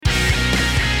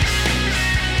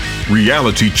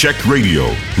Reality Check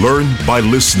Radio. Learn by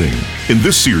listening. In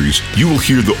this series, you will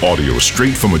hear the audio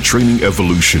straight from a training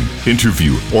evolution,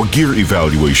 interview, or gear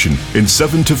evaluation in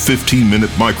 7 to 15-minute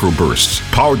microbursts.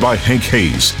 Powered by Hank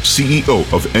Hayes, CEO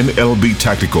of NLB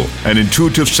Tactical and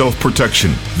Intuitive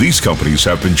Self-Protection. These companies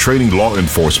have been training law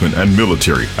enforcement and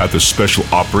military at the special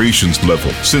operations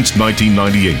level since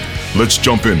 1998. Let's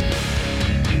jump in.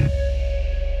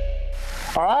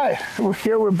 All right, we're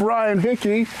here with Brian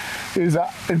Hickey. He's an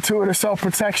Intuitive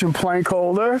Self-Protection plank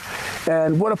holder.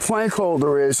 And what a plank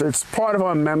holder is, it's part of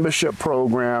our membership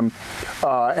program.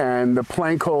 And the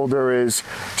plank holder is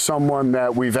someone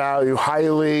that we value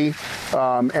highly.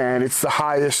 And it's the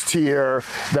highest tier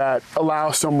that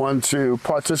allows someone to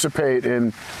participate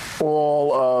in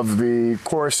all of the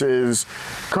courses.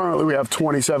 Currently, we have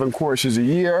 27 courses a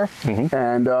year.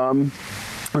 And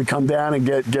we come down and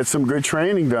get some good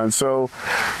training done. So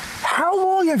how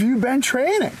long have you been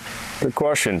training? Good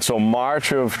question. So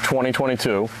March of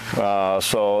 2022,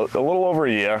 so a little over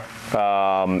a year,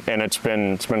 and it's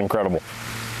been incredible.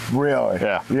 Really?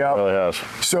 Yeah, yep. It really has.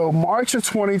 So March of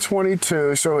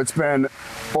 2022, so it's been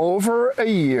over a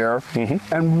year.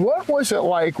 And what was it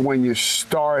like when you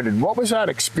started? What was that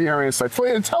experience like?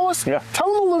 Tell us, tell them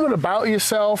a little bit about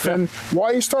yourself and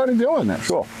why you started doing this.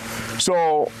 Sure.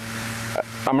 So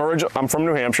I'm from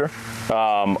New Hampshire.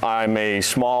 I'm a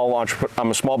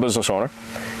small business owner,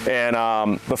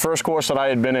 and the first course that I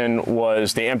had been in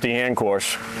was the empty hand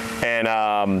course,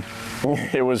 and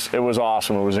it was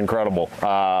awesome. It was incredible.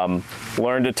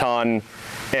 Learned a ton,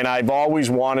 and I've always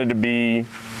wanted to be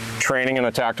training in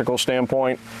a tactical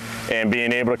standpoint, and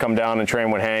being able to come down and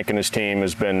train with Hank and his team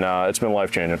has been it's been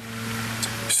life-changing.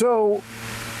 So.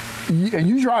 And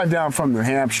you drive down from New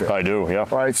Hampshire. I do, yeah.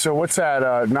 Right, so what's that,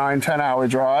 9-10 hour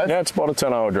drive? Yeah, it's about a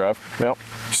 10-hour drive, yep.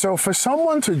 So for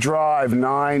someone to drive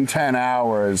 9-10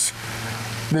 hours,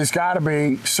 there's got to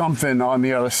be something on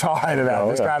the other side of that.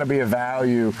 There's got to be a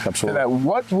value to that.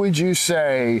 What would you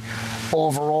say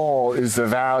overall is the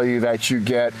value that you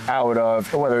get out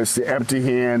of, whether it's the empty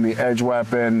hand, the edge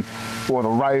weapon, or the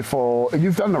rifle?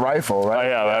 You've done the rifle, right? Oh,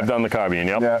 yeah, I've done the carbine,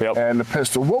 yep. And the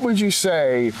pistol. What would you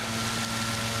say,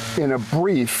 in a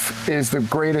brief, is the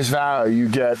greatest value you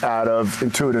get out of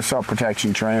Intuitive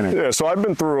Self-Protection training? Yeah, so I've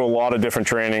been through a lot of different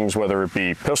trainings, whether it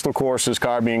be pistol courses,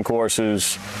 carbine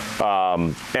courses,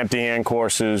 empty hand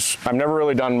courses. I've never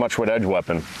really done much with edge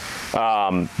weapon.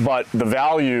 But the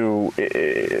value,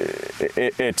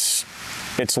 it's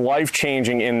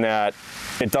life-changing in that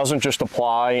it doesn't just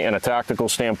apply in a tactical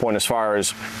standpoint as far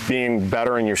as being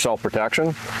better in your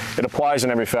self-protection. It applies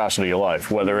in every facet of your life,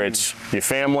 whether it's your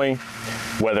family,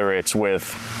 whether it's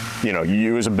with,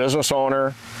 you as a business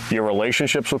owner, your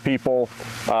relationships with people.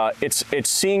 It's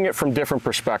seeing it from different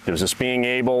perspectives. It's being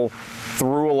able,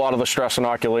 through a lot of the stress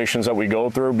inoculations that we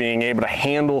go through, being able to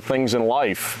handle things in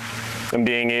life and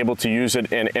being able to use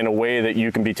it in a way that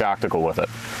you can be tactical with it.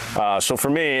 So for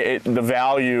me, the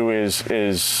value is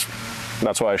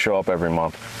that's why I show up every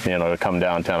month, to come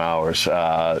down 10 hours.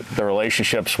 The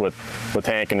relationships with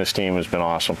Hank and his team has been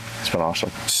awesome. It's been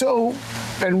awesome. So,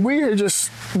 and we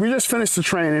just finished the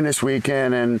training this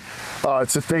weekend, and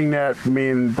it's a thing that me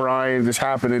and Brian just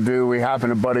happened to do. We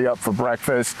happened to buddy up for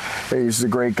breakfast. He's a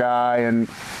great guy, and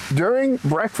during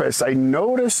breakfast, I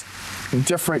noticed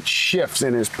different shifts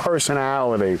in his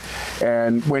personality.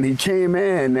 And when he came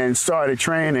in and started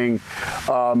training,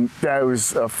 that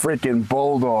was a freaking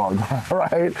bulldog,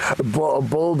 right? A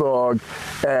bulldog.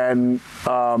 And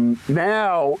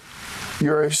now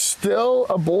you're still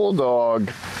a bulldog,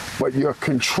 but you're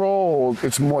controlled,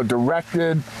 it's more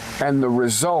directed, and the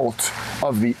result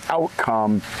of the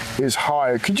outcome is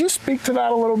higher. Could you speak to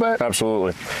that a little bit?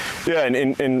 Absolutely. Yeah,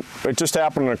 and it just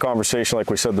happened in a conversation like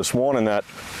we said this morning that,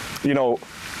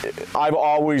 I've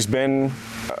always been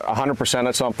 100%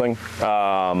 at something.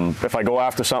 If I go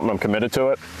after something, I'm committed to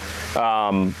it.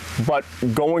 But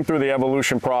going through the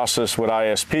evolution process with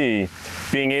ISP,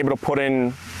 being able to put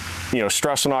in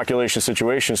stress inoculation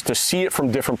situations, to see it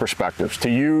from different perspectives, to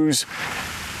use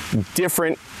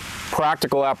different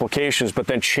practical applications, but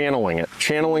then channeling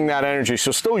that energy.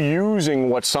 So still using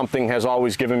what something has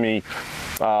always given me,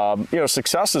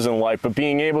 successes in life, but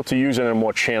being able to use it in a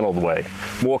more channeled way,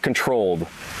 more controlled,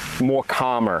 more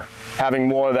calmer, having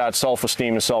more of that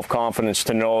self-esteem and self-confidence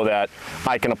to know that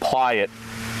I can apply it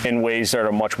in ways that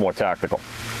are much more tactical.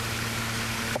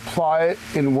 apply it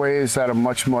in ways that are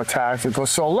much more tactical.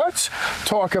 So let's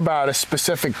talk about a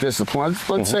specific discipline.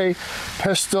 Let's say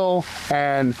pistol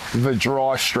and the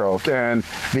draw stroke and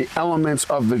the elements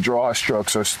of the draw stroke.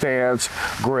 So stance,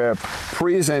 grip,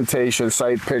 presentation,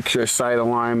 sight picture, sight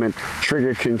alignment,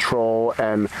 trigger control,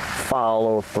 and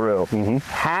follow through.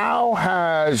 How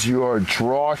has your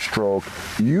draw stroke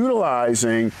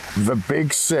utilizing the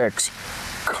Big Six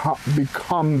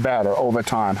become better over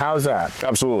time? How's that?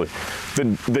 Absolutely.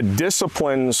 The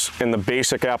disciplines and the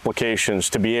basic applications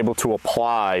to be able to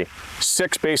apply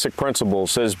 6 basic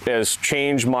principles has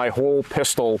changed my whole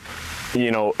pistol,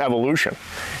 evolution.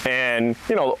 And,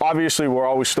 obviously we're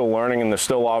always still learning, and there's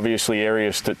still obviously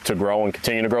areas to grow and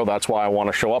continue to grow. That's why I want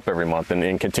to show up every month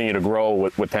and continue to grow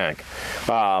with Tank.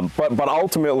 But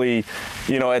ultimately,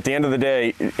 at the end of the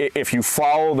day, if you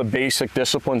follow the basic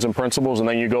disciplines and principles and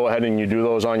then you go ahead and you do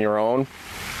those on your own,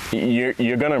 you're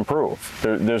going to improve.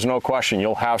 There's no question.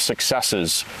 You'll have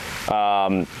successes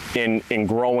in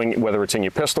growing, whether it's in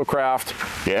your pistol craft,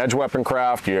 your edge weapon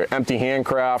craft, your empty hand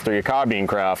craft, or your carbine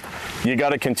craft. You got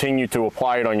to continue to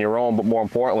apply it on your own, but more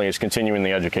importantly, is continuing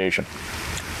the education.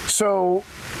 So,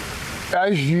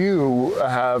 as you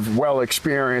have well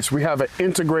experienced, we have an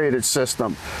integrated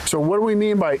system. So what do we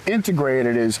mean by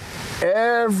integrated is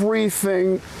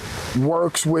everything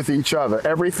works with each other.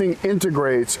 Everything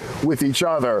integrates with each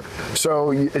other.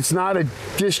 So it's not a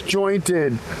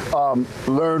disjointed,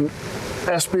 learn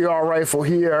SBR rifle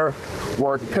here,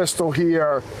 work pistol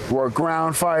here, work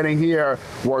ground fighting here,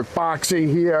 work boxing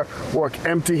here, work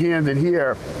empty-handed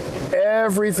here.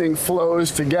 Everything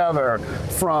flows together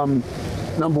from,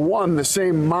 number one, the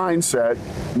same mindset.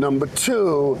 Number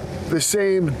two, the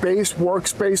same base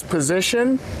workspace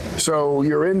position. So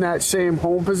you're in that same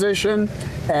home position,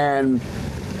 and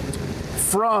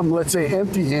from, let's say,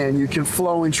 empty hand, you can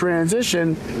flow and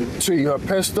transition to your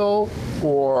pistol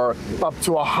or up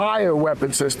to a higher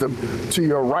weapon system to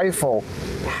your rifle.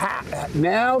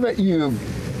 Now that you've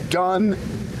done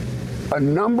a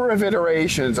number of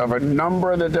iterations of a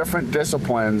number of the different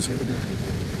disciplines,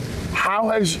 how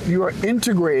has your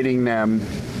integrating them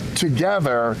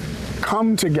together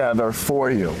come together for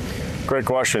you? Great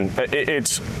question.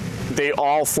 They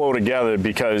all flow together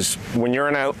because when you're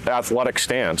in an athletic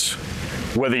stance,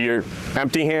 whether you're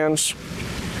empty hands,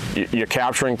 you're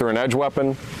capturing through an edge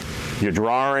weapon, you're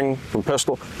drawing from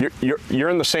pistol, you're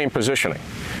in the same positioning.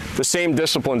 The same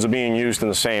disciplines are being used in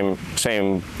the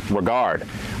same regard.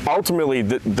 Ultimately,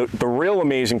 the real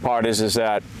amazing part is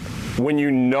that when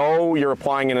you're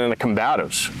applying it in the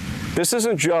combatives, this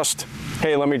isn't just,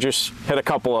 hey, let me just hit a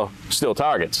couple of steel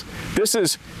targets. This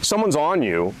is, someone's on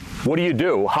you. What do you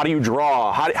do? How do you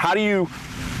draw? How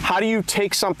do you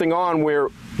take something on where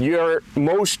your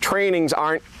most trainings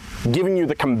aren't giving you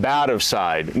the combative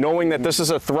side, knowing that this is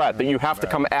a threat, that you have to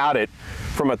come at it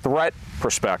from a threat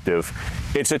perspective?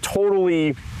 It's a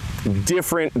totally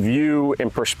different view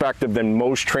and perspective than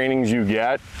most trainings you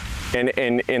get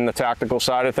in the tactical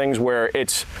side of things, where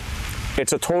it's a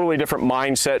totally different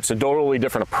mindset, it's a totally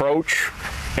different approach,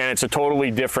 and it's a totally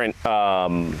different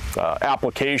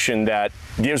application that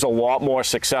gives a lot more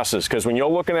successes. Because when you're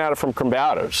looking at it from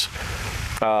combatives,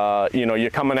 you're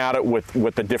coming at it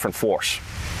with a different force.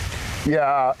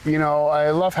 Yeah, I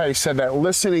love how you said that,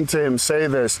 listening to him say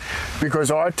this,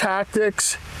 because our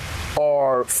tactics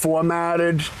are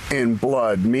formatted in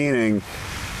blood, meaning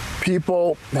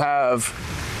people have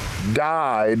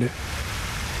died,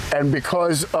 and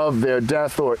because of their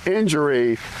death or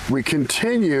injury, we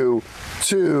continue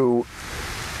to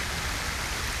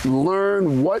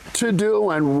learn what to do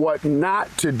and what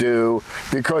not to do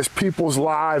because people's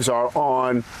lives are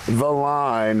on the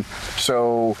line.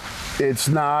 So it's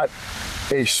not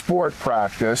a sport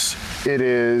practice. It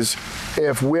is,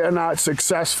 if we're not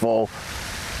successful,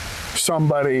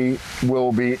 somebody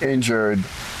will be injured.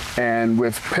 And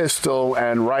with pistol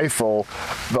and rifle,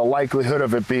 the likelihood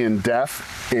of it being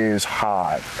death is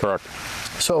high. Correct.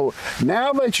 So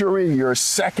now that you're in your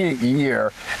second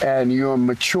year and you're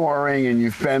maturing and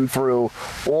you've been through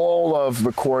all of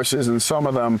the courses and some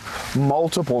of them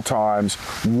multiple times,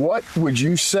 what would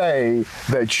you say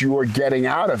that you're getting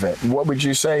out of it? What would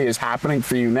you say is happening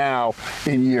for you now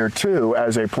in year 2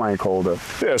 as a plank holder?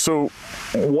 Yeah, so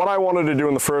what I wanted to do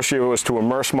in the first year was to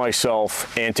immerse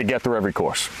myself and to get through every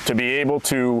course, to be able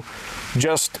to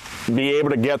just be able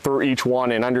to get through each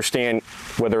one and understand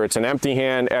whether it's an empty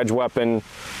hand, edge weapon,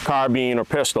 carbine, or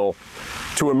pistol,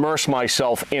 to immerse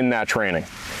myself in that training.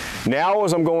 Now,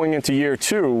 as I'm going into year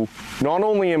 2, not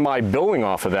only am I building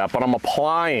off of that, but I'm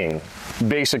applying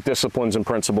basic disciplines and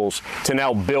principles to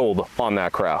now build on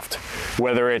that craft.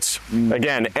 Whether it's,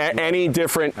 again, any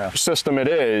different system it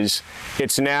is,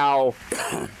 it's now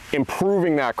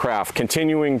improving that craft,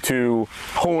 continuing to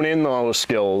hone in those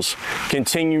skills,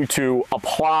 continue to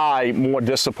apply more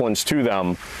disciplines to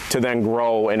them to then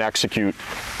grow and execute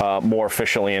more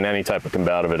efficiently in any type of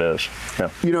combative it is. Yeah.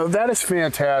 You know, that is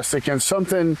fantastic, and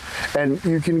something, and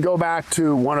you can go back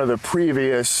to one of the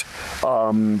previous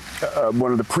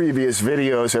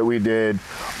videos that we did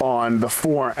on the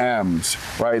 4 M's,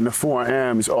 right? And the 4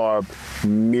 M's are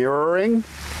mirroring,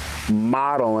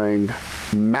 modeling,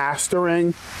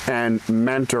 mastering, and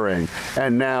mentoring.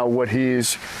 And now what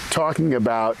he's talking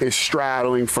about is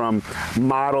straddling from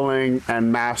modeling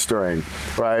and mastering,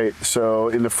 right? So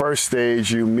in the first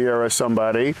stage, you mirror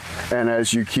somebody, and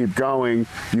as you keep going,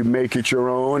 you make it your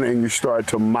own and you start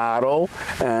to model,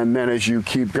 and then as you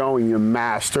keep going, you're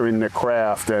mastering the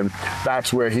craft. And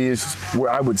that's where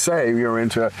I would say you're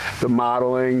into the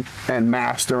modeling and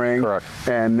mastering. Correct.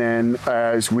 And then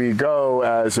as we go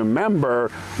as a member,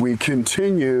 we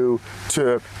continue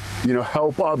to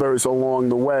help others along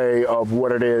the way of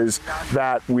what it is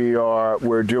that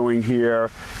we're doing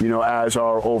here, as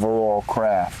our overall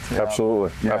craft.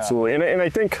 Absolutely, absolutely. And I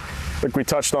think, like we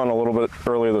touched on a little bit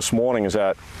earlier this morning, is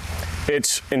that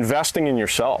it's investing in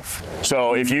yourself.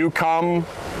 So if you come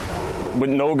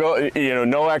with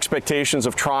no expectations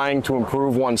of trying to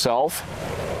improve oneself,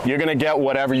 you're going to get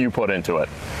whatever you put into it.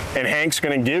 And Hank's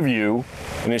going to give you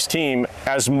and his team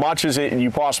as much as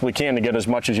you possibly can to get as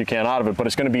much as you can out of it, but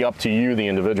it's going to be up to you, the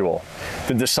individual,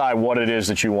 to decide what it is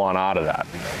that you want out of that.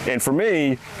 And for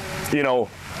me,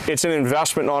 it's an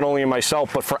investment not only in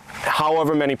myself, but for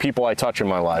however many people I touch in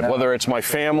my life, whether it's my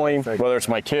family, whether it's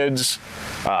my kids,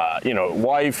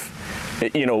 wife,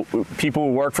 people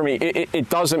who work for me. It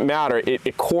doesn't matter.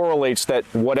 It correlates that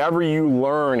whatever you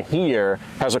learn here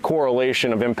has a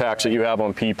correlation of impacts that you have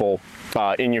on people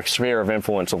in your sphere of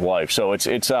influence of life. So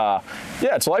it's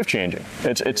life-changing.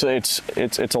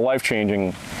 It's a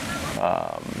life-changing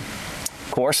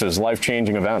courses,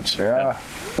 life-changing events. Yeah.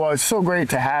 Well, it's so great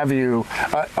to have you.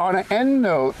 On an end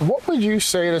note, what would you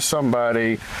say to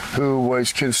somebody who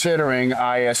was considering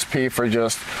ISP for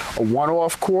just a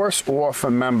one-off course or for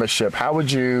membership?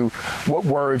 What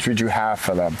words would you have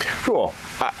for them? Cool.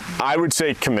 I would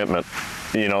say commitment.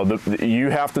 You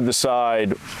have to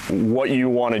decide what you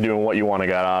want to do and what you want to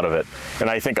get out of it. And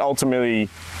I think ultimately,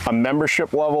 a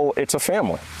membership level, it's a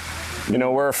family.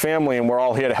 We're a family and we're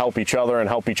all here to help each other and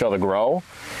help each other grow.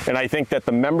 And I think that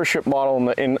the membership model,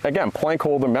 again, plank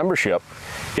holder membership,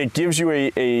 it gives you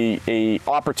a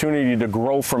opportunity to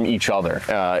grow from each other.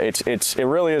 It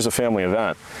really is a family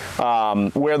event.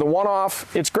 Where the one-off,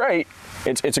 it's great.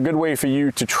 It's a good way for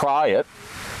you to try it.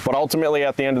 But ultimately,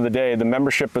 at the end of the day, the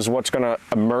membership is what's going to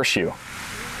immerse you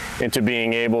into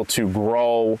being able to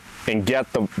grow and get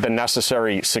the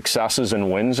necessary successes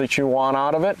and wins that you want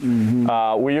out of it,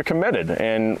 where you're committed.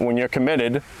 And when you're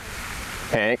committed,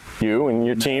 Hank, you and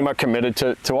your team are committed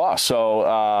to us.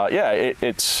 So,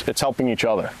 it's helping each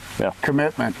other. Yeah.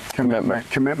 Commitment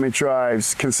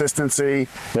drives consistency,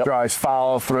 drives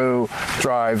follow through,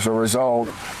 drives a result.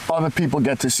 Other people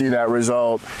get to see that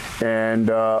result, and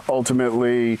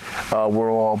ultimately,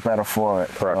 we're all better for it.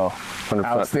 Correct. So,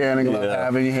 outstanding. Love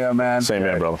having you here, man. Same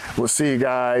here, brother. We'll see you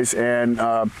guys, and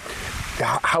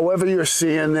however you're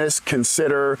seeing this,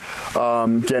 consider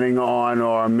getting on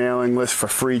our mailing list for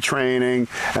free training,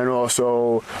 and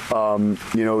also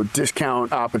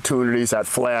discount opportunities that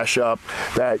flash up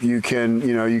that you can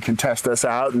test us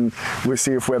out, and we'll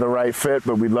see if we're the right fit.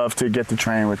 But we'd love to get to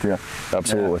train with you.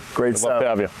 Absolutely. Yeah. Great stuff. Love to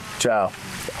have you. Ciao.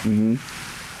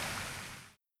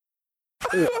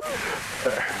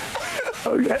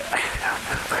 Okay.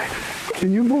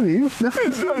 Can you believe? No, he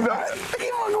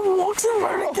walks in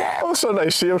front of the cat. All of a sudden, I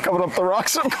see him coming up the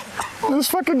rocks. This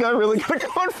fucking guy really gonna go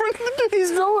in front of the dude. He's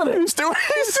doing it. He's doing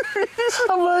it.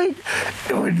 I'm like,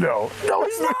 no,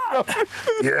 he's not.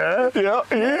 Yeah, he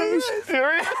is.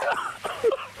 Here he is.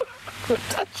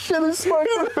 That shit is smart.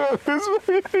 You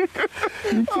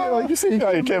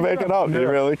can't make it up. You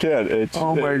really can't.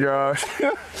 Oh my gosh.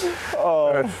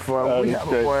 That's fun. We have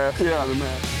a blast. Yeah,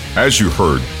 man. As you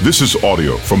heard, this is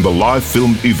audio from the live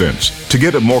filmed events. To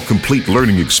get a more complete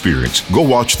learning experience, go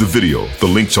watch the video. The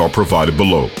links are provided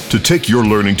below. To take your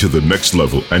learning to the next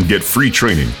level and get free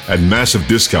training and massive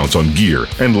discounts on gear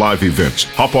and live events,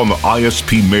 hop on the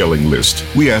ISP mailing list.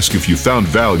 We ask if you found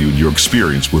value in your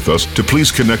experience with us to please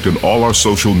connect on all our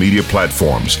social media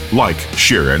platforms. Like,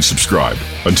 share, and subscribe.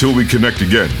 Until we connect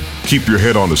again, keep your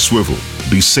head on a swivel.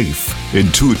 Be safe,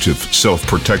 intuitive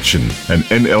self-protection, and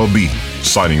NLB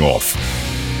signing off.